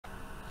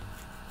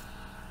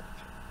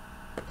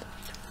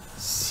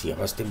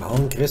Servus die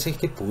Mauern, grüß euch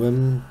die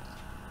Buben.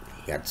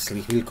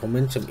 Herzlich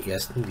willkommen zum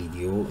ersten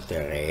Video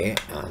der Reihe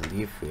an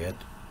die fährt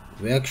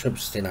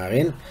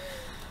Workshop-Szenarien.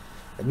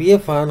 Wir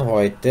fahren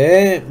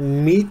heute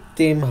mit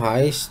dem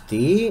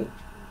HSD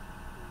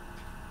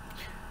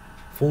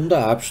von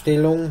der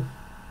Abstellung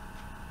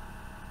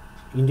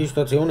in die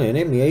Station rein.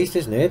 Mehr ist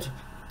es nicht.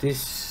 Das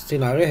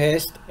Szenario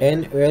heißt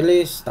ein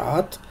Early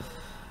Start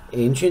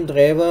Engine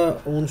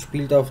Driver und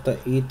spielt auf der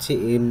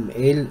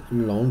ECML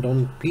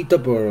London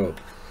Peterborough.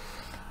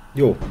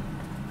 Jo,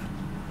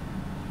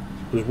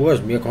 das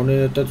war's, mehr kann ich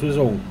nicht dazu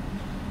sagen.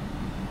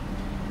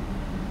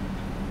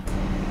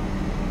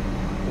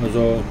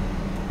 Also,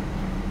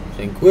 es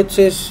ist ein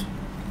kurzes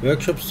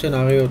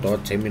Workshop-Szenario,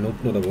 dauert 10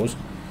 Minuten oder was.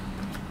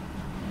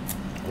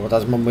 Aber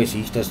dass man mal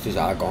sieht, dass das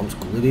auch ganz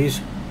gut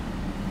ist,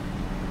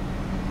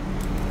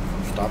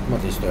 starten wir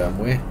das da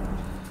einmal.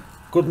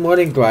 Good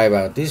morning,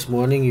 driver. This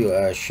morning you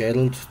are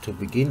scheduled to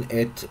begin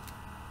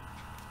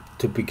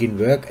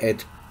work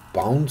at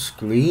Bounce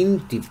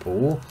Green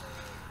Depot.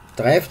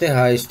 Drive the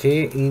HST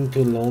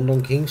into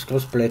London King's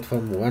Cross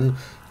Platform 1,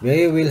 where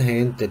you will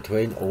hand the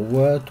train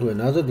over to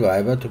another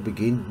driver to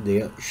begin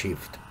their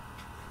shift.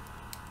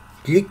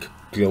 Click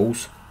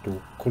Close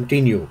to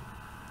continue.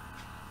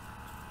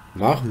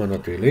 Machen wir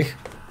natürlich.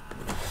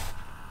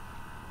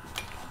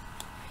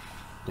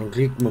 Dann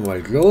klicken wir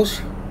mal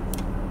Close.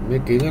 Wir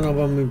gehen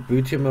aber mit dem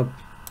Bildschirm ein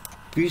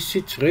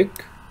bisschen zurück.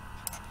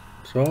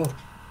 So.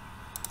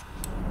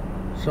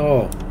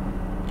 So.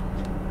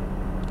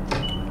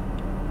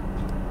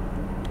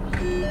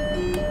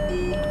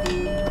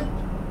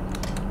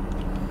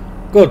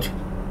 Gut.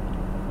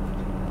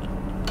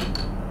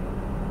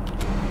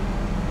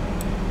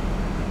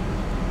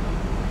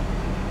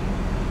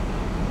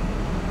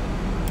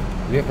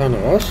 Wir fahren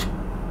raus.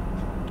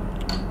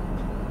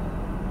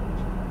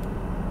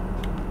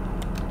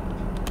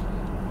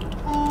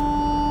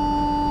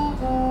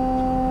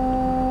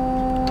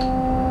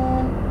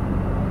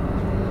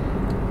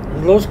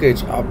 Und los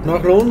geht's, ab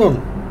nach London.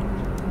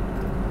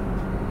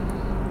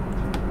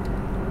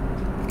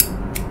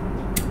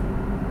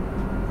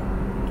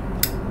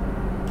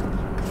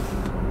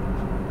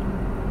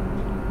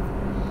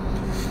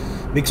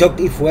 Wie gesagt,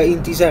 ich fahre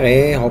in dieser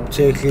Reihe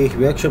hauptsächlich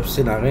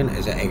Workshop-Szenarien,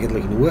 also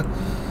eigentlich nur,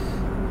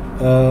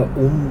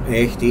 um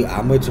euch die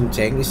einmal zum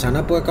zeigen. Es sind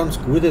ein paar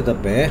ganz gute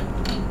dabei.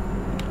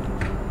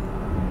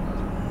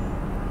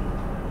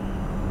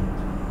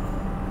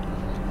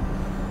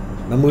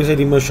 Man muss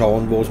halt immer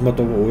schauen, was man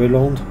da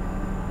lohnt.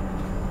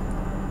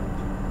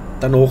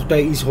 Der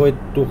Nachteil ist halt,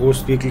 du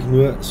hast wirklich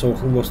nur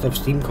Sachen, was du auf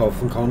Steam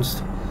kaufen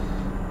kannst,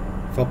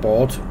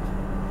 verbaut.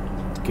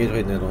 Geht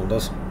halt nicht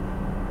anders.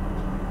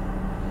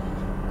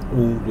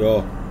 Und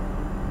ja,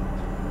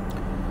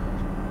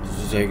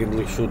 das ist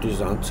eigentlich schon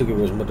das Einzige,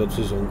 was man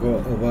dazu sagen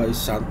kann, aber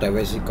es sind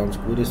teilweise ganz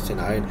gute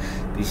Szenarien.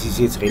 Das ist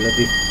jetzt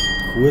relativ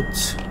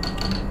kurz.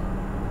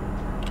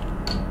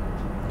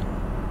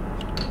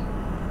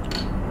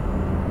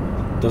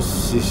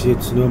 Das ist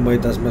jetzt nur mal,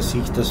 dass man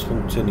sieht, das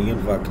funktionieren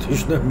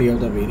faktisch, mehr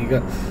oder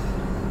weniger.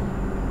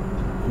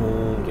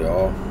 Und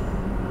ja.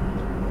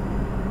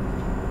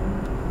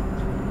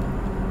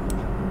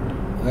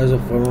 Also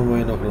fahren wir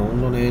mal nach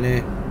London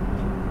rein.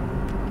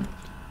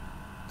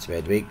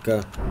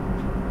 Zweitwecker.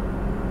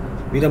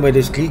 Wieder mal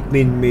das Klick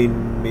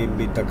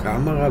mit der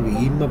Kamera,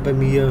 wie immer bei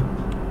mir.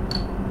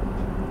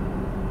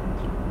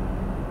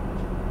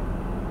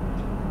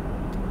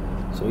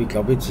 So, ich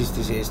glaube, jetzt ist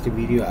das erste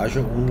Video auch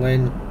schon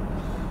online.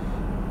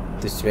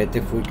 Das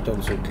zweite folgt dann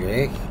so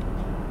gleich.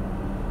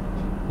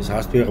 Das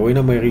heißt, wir rollen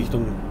einmal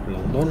Richtung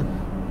London.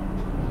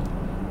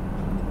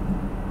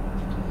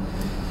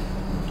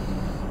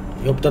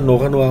 Ich habe dann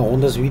nachher noch ein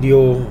anderes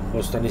Video,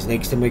 was dann das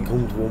nächste Mal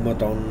kommt, wo wir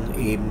dann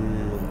eben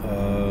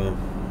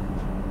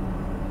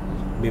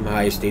mit dem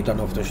HSD dann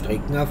auf der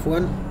Strecke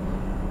fahren.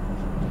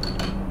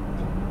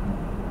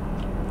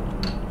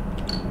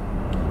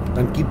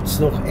 Dann gibt es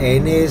noch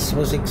eines,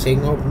 was ich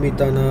gesehen habe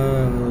mit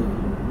einer,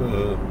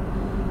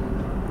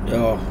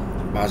 ja,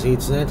 weiß ich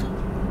jetzt nicht,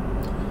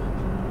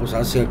 was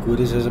auch sehr gut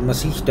ist. Also man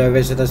sieht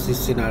teilweise, dass die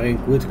Szenarien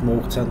gut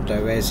gemacht sind,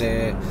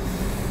 teilweise,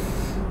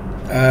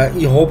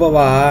 ich habe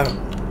aber auch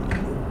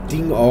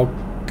Ding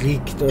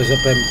angeklickt, also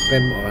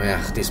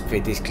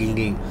das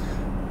Klingeln,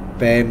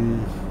 beim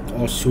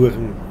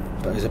Aussuchen,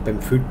 also beim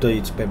Filter,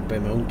 jetzt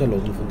beim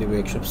Runterladen von den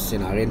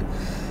Workshop-Szenarien,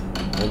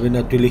 habe ich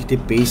natürlich die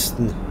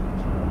besten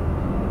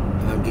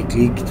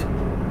angeklickt.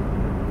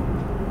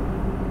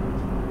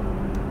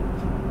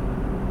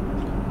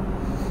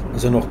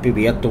 Also nach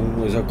Bewertung,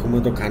 also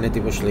kommen da keine,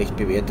 die was schlecht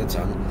bewertet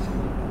sind,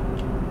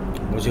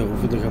 was ja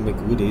hoffentlich einmal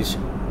gut ist.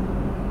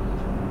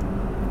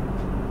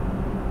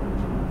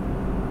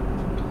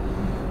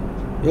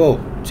 Ja,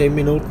 10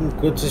 Minuten,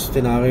 kurzes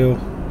Szenario.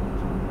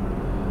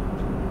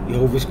 Ich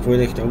hoffe, es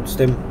gefällt euch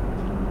trotzdem.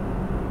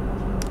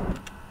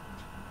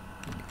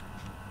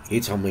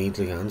 Jetzt haben wir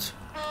endlich eins.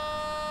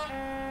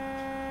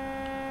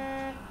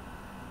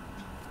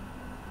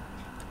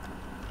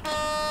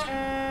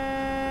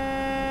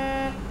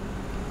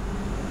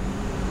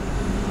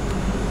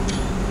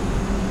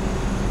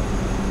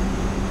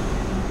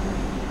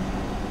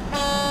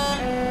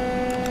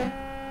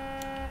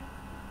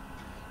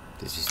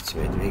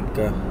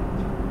 40er.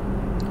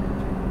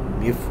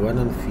 Wir fahren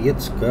einen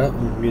 40er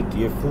und wir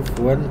dürfen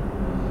fahren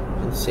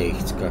einen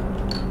 60er.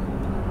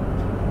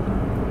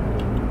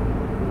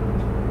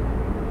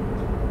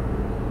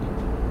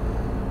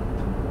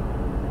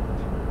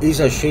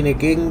 Ist eine schöne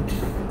Gegend,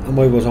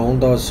 einmal was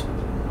anderes.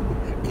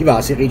 Ich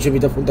weiß, ich rede schon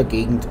wieder von der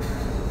Gegend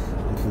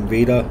und vom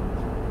Wetter.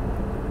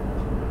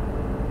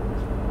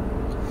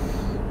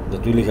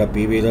 Natürlich auch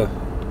B-Wetter.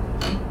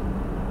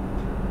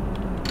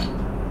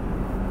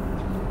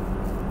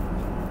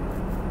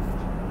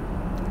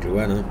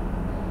 Klar, ne?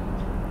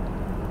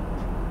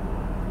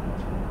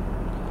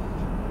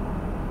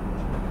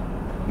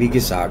 Wie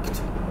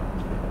gesagt,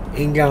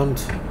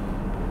 England.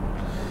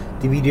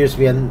 Die Videos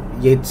werden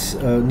jetzt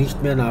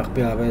nicht mehr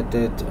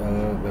nachbearbeitet,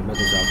 weil man das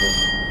einfach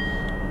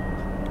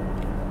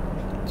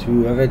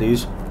zu Arbeit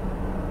ist.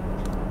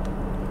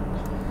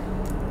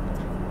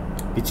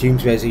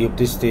 Beziehungsweise ich habe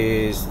das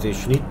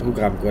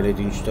Schnittprogramm gar nicht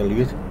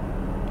installiert.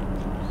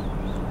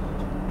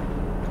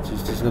 Jetzt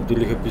ist das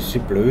natürlich ein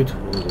bisschen blöd.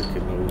 Oh, da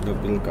können wir noch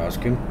ein bisschen Gas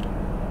geben.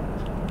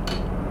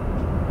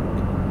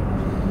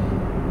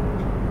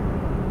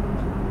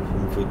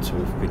 Vor 12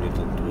 bin ich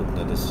dann dort.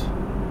 Nein, das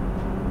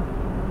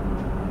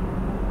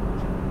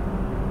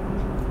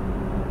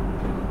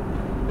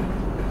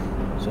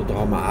so, da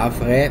haben wir auch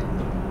frei.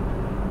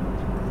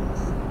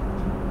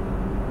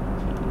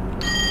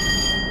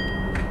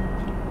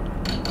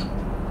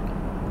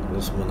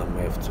 Lassen wir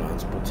nochmal auf 20%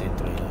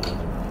 rein.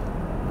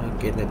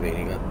 Geht nicht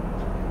weniger.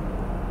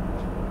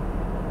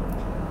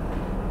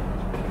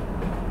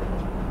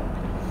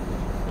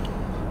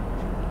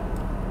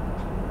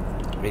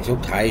 Wenn es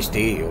sagt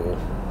HSD, ja.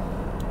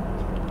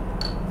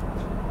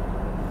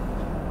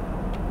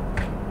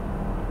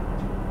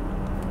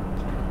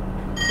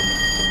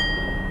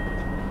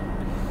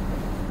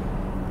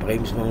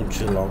 Bremsen wir uns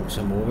schon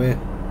langsam runter.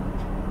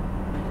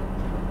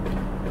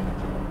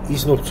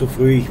 Ist noch zu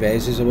früh, ich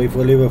weiß es, aber ich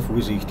fahre lieber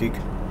vorsichtig.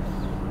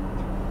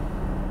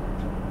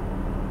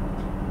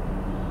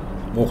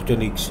 Macht ja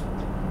nichts.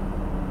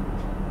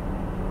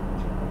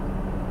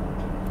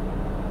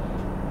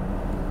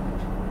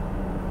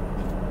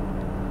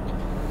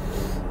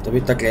 Da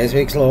wird der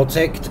Gleiswechsel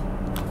angezeigt.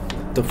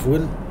 Da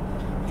vorne.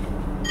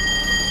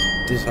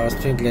 Das heißt,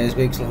 für den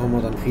Gleiswechsel haben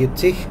wir dann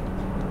 40.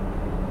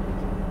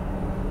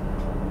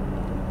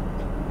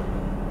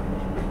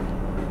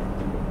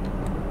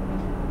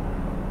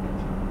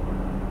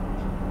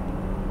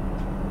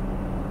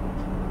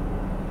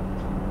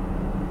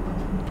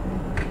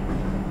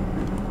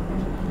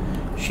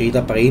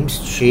 Der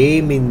bremst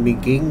schön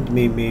mit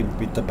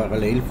der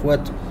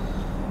Parallelfahrt.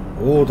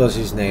 Oh, das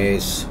ist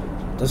nice.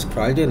 Das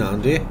gefällt den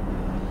Andi.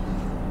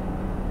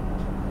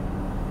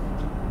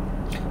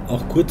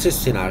 Auch kurze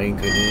Szenarien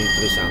können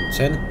interessant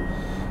sein.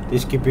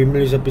 Das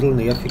Gebimmel ist ein bisschen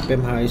nervig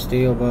beim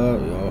HSD, aber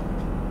ja.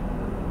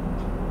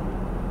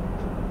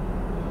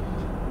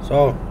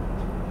 So,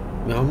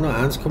 wir haben nur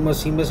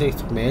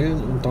 1,67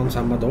 Meilen und dann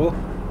sind wir da.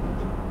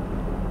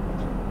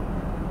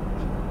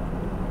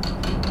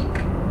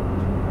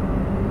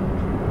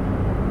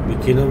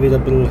 Wir können wieder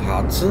ein bisschen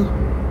harzen.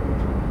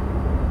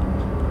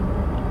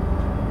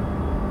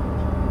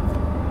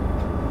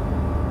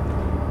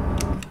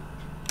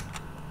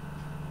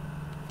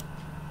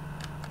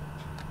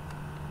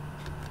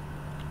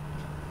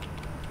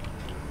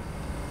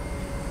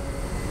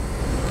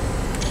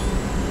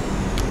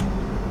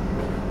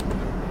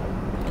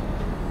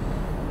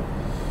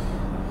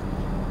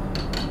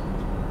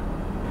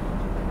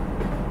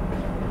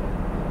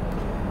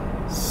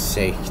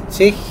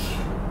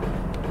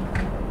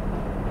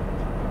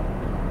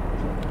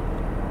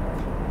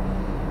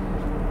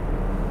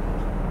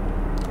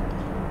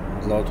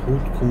 Laut Hut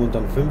kommen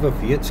dann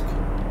 45.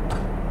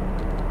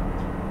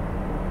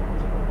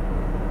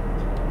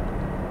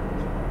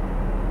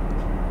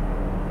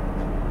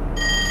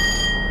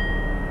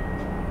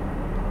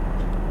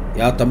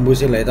 Ja, dann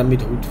muss ich leider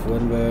mit Hut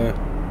fahren, weil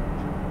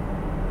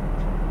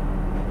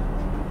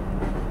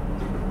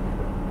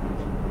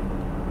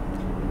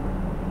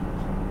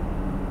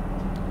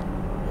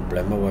dann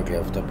bleiben wir aber gleich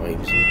auf der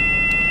Bremse.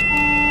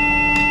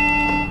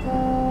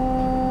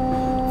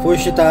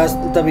 Falsche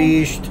Tasten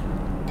erwischt.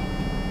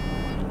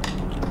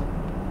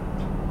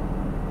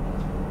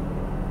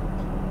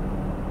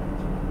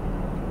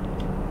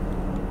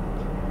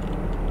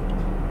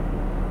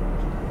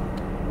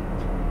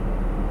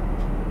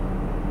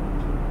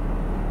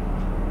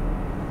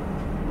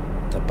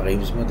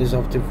 Bremsen wir das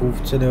auf die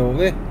 15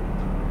 Jahre.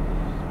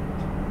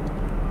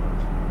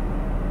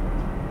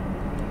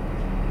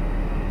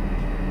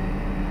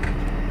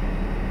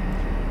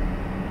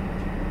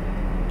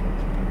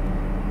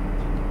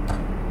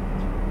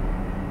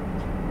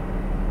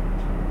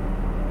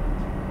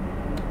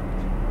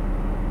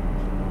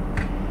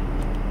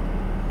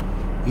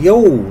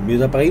 Jo,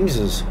 mit der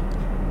Bremse.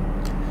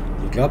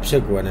 Ich glaub's ja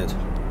gar nicht.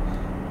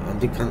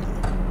 Andi kann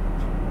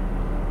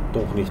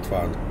doch nicht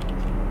fahren.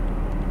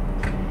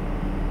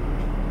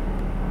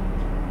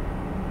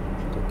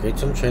 Geht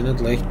es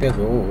anscheinend leicht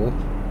bergauf.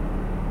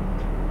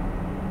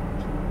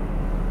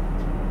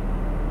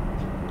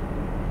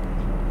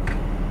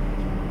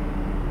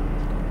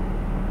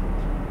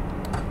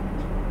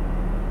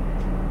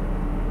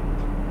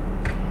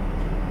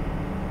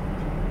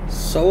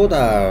 So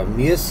da,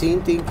 wir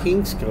sind in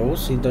King's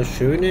Cross in der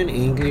schönen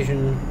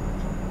englischen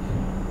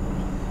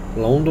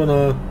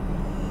Londoner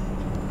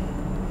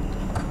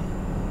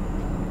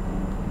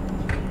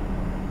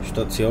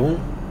Station,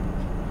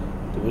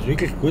 die was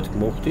wirklich gut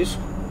gemacht ist.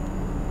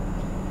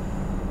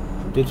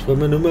 Und jetzt fahren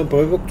wir nur mal ein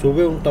paar Wagen zu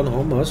und dann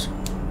haben wir es.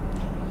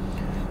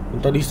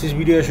 Und dann ist das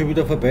Video ja schon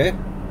wieder vorbei.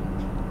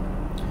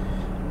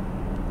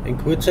 Ein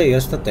kurzer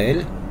erster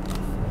Teil.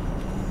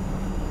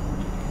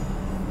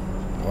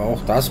 Aber auch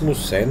das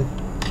muss sein.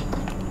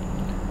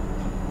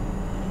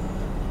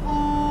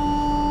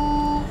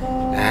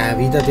 Ah,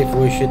 wieder die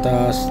falsche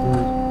Tasten.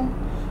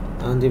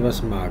 Andi,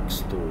 was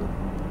magst du?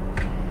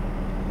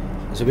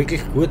 Also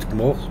wirklich gut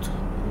gemacht.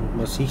 Und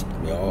man sieht,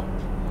 ja.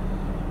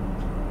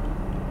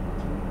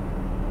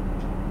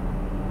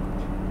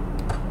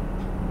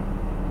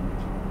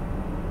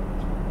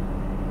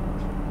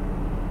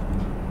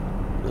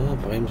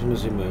 Bremsen wir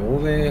sie mal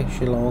runter,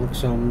 schon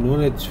langsam, nur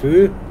nicht zu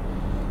viel.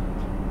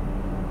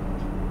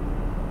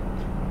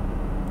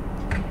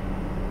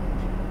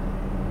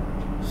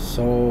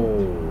 So.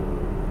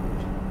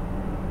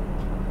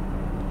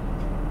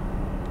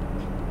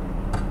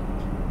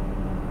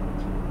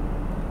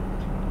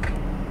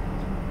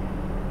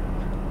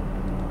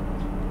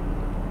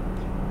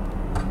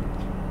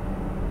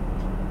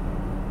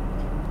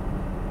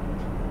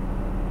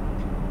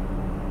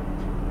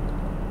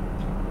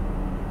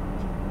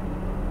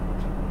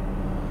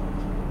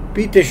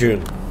 Bitteschön.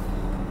 Geben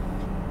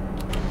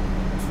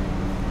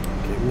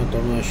wir da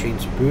noch ein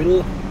schönes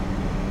Büdel.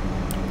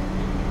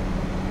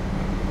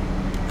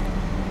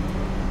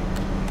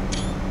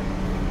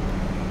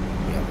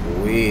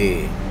 Jawohl.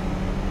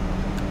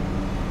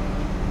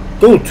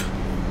 Gut.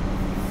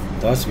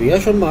 Das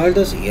wäre schon mal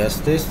das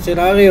erste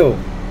Szenario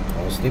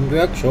aus dem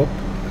Workshop.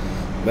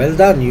 Well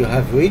done, you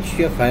have reached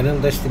your final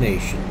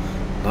destination.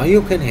 Now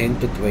you can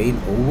hand the train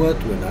over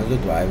to another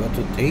driver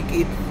to take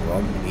it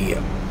from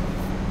here.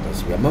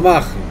 Das werden wir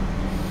machen.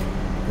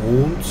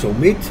 Und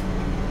somit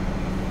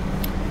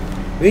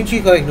wünsche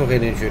ich euch noch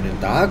einen schönen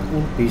Tag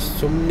und bis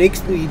zum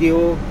nächsten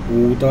Video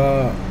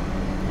oder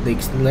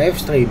nächsten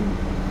Livestream.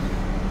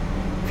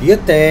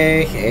 Pfiat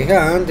euch,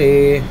 euer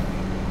Andi.